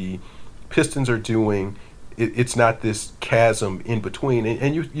what the Pistons are doing. It's not this chasm in between.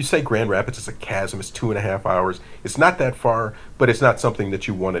 And you say Grand Rapids is a chasm. It's 2.5 hours. It's not that far, but it's not something that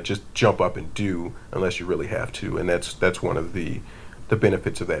you want to just jump up and do unless you really have to. And that's one of the the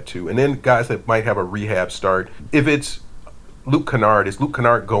benefits of that too. And then guys that might have a rehab start, if it's Luke Kennard, is Luke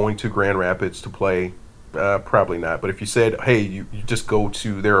Kennard going to Grand Rapids to play? Probably not. But if you said, hey, you just go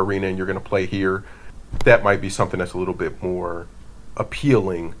to their arena and you're going to play here, that might be something that's a little bit more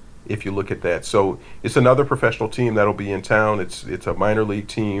appealing if you look at that. So it's another professional team that'll be in town. It's a minor league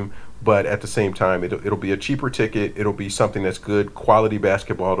team, but at the same time, it'll be a cheaper ticket. It'll be something that's good quality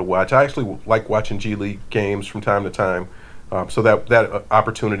basketball to watch. I actually like watching G League games from time to time. So that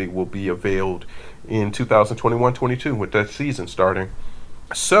opportunity will be availed in 2021-22 with that season starting.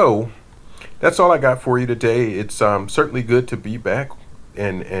 So that's all I got for you today. It's certainly good to be back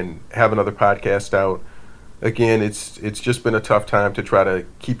and have another podcast out. Again, it's just been a tough time to try to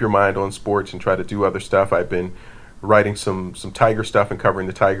keep your mind on sports and try to do other stuff. I've been writing some Tiger stuff and covering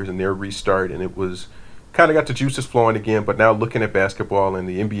the Tigers and their restart, and it was kind of got the juices flowing again. But now looking at basketball and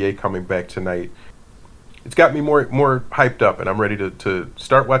the NBA coming back tonight, it's got me more hyped up, and I'm ready to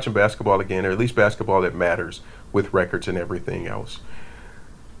start watching basketball again, or at least basketball that matters with records and everything else.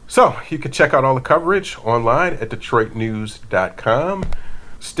 So you can check out all the coverage online at DetroitNews.com.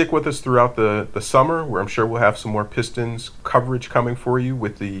 Stick with us throughout the summer, where I'm sure we'll have some more Pistons coverage coming for you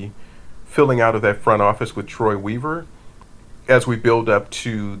with the filling out of that front office with Troy Weaver as we build up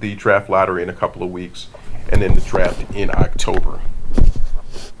to the draft lottery in a couple of weeks and then the draft in October.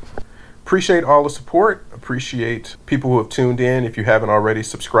 Appreciate all the support. Appreciate people who have tuned in. If you haven't already,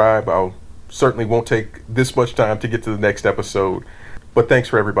 subscribe. I certainly won't take this much time to get to the next episode. But thanks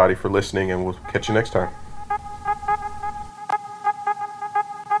for everybody for listening, and we'll catch you next time.